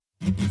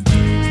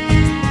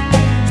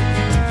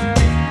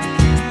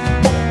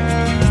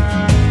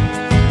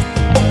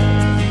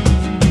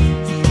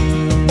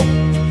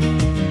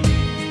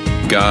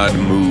God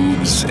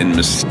moves in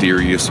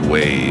mysterious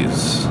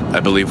ways. I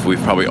believe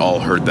we've probably all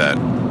heard that.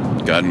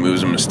 God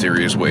moves in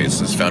mysterious ways.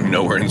 It's found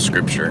nowhere in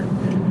Scripture.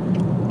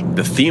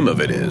 The theme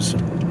of it is,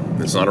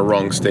 it's not a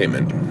wrong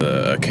statement.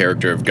 The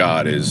character of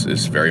God is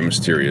very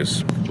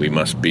mysterious. We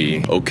must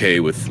be okay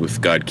with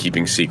God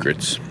keeping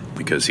secrets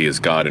because He is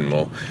God,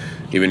 and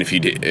even if He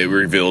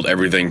revealed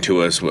everything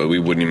to us, we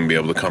wouldn't even be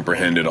able to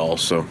comprehend it all.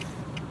 So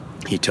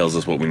He tells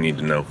us what we need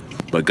to know.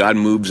 But God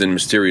moves in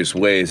mysterious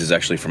ways is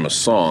actually from a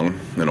song,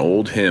 an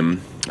old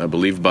hymn, I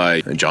believe by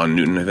John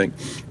Newton, I think.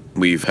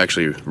 We've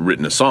actually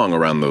written a song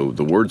around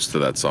the words to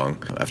that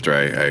song after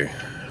I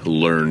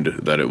learned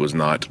that it was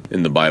not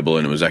in the Bible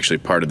and it was actually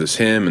part of this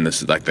hymn, and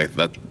this is like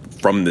that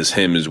from this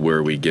hymn is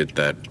where we get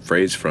that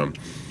phrase from.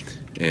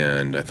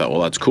 And I thought,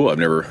 well, that's cool. I've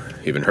never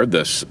even heard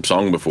this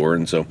song before,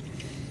 and so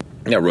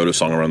I wrote a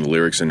song around the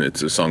lyrics, and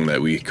it's a song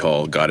that we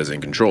call God is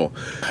in Control.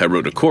 I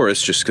wrote a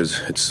chorus just because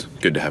it's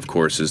good to have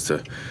choruses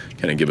to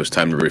kind of give us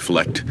time to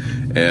reflect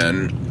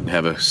and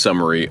have a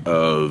summary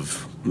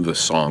of the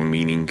song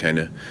meaning, kind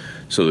of.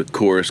 So the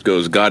chorus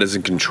goes, God is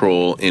in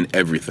control in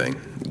everything.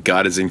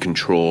 God is in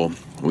control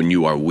when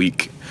you are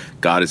weak.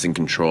 God is in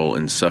control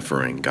in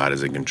suffering. God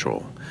is in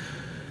control.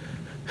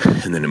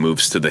 And then it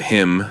moves to the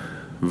hymn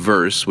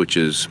verse, which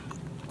is,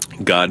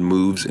 God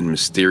moves in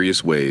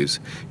mysterious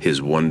ways,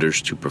 His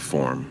wonders to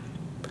perform.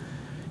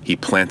 He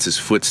plants His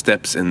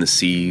footsteps in the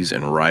seas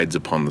and rides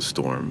upon the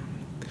storm.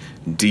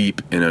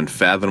 Deep in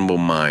unfathomable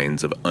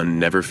minds of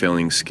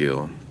never-failing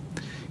skill,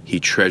 He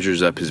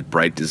treasures up His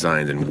bright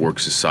designs and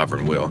works His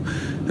sovereign will.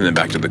 And then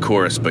back to the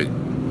chorus, but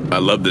I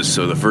love this.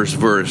 So the first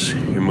verse,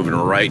 you're moving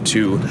right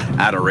to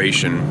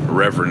adoration,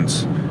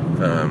 reverence,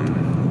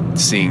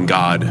 seeing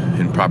God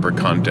in proper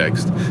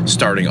context,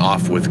 starting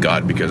off with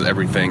God, because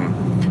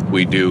everything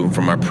we do,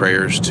 from our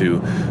prayers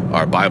to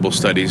our Bible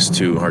studies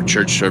to our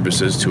church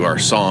services to our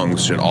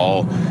songs, should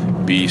all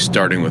be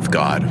starting with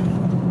God.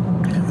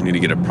 We need to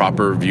get a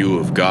proper view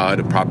of God,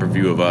 a proper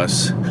view of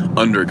us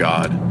under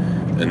God,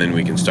 and then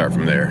we can start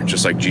from there.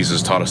 Just like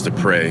Jesus taught us to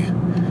pray,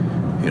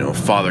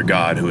 Father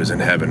God who is in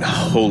heaven,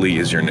 holy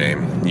is your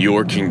name.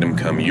 Your kingdom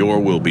come, your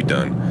will be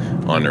done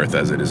on earth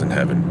as it is in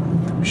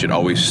heaven. We should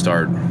always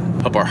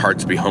help our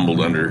hearts be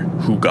humbled under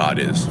who God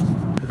is.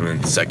 And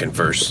then second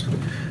verse,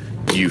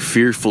 you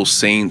fearful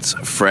saints,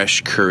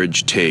 fresh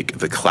courage take,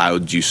 the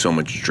clouds you so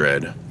much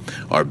dread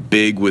are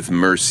big with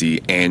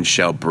mercy and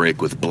shall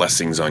break with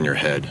blessings on your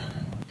head.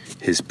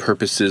 His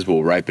purposes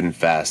will ripen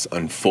fast,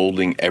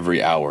 unfolding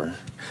every hour.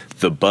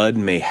 The bud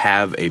may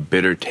have a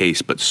bitter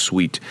taste, but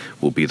sweet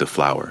will be the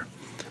flower.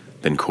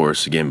 Then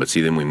chorus again, but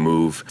see, then we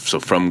move. So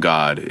from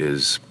God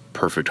is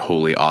perfect,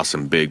 holy,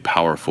 awesome, big,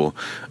 powerful,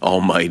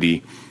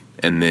 almighty.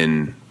 And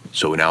then,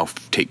 so we now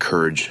take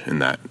courage in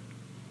that,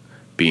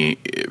 being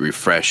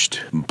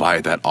refreshed by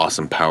that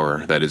awesome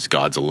power that is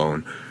God's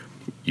alone.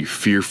 You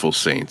fearful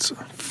saints,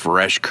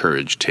 fresh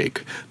courage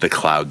take, the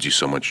clouds you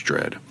so much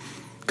dread,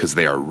 because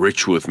they are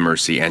rich with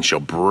mercy and shall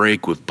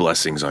break with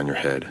blessings on your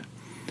head.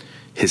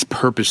 His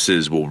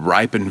purposes will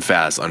ripen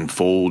fast,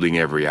 unfolding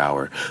every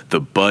hour.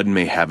 The bud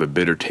may have a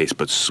bitter taste,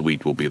 but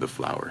sweet will be the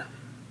flower.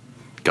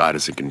 God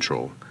is in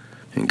control,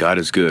 and God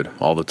is good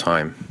all the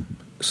time.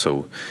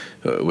 So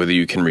whether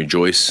you can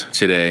rejoice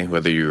today,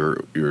 whether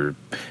you're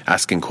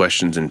asking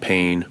questions in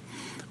pain,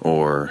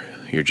 or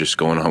you're just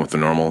going on with a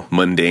normal,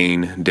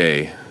 mundane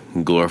day,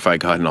 glorify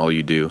God in all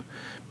you do.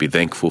 Be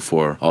thankful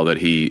for all that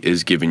He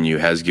is giving you,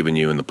 has given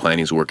you, and the plan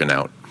He's working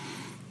out.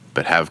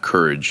 But have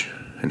courage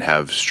and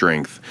have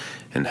strength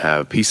and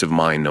have peace of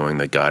mind knowing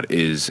that God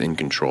is in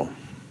control.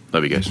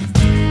 Love you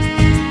guys.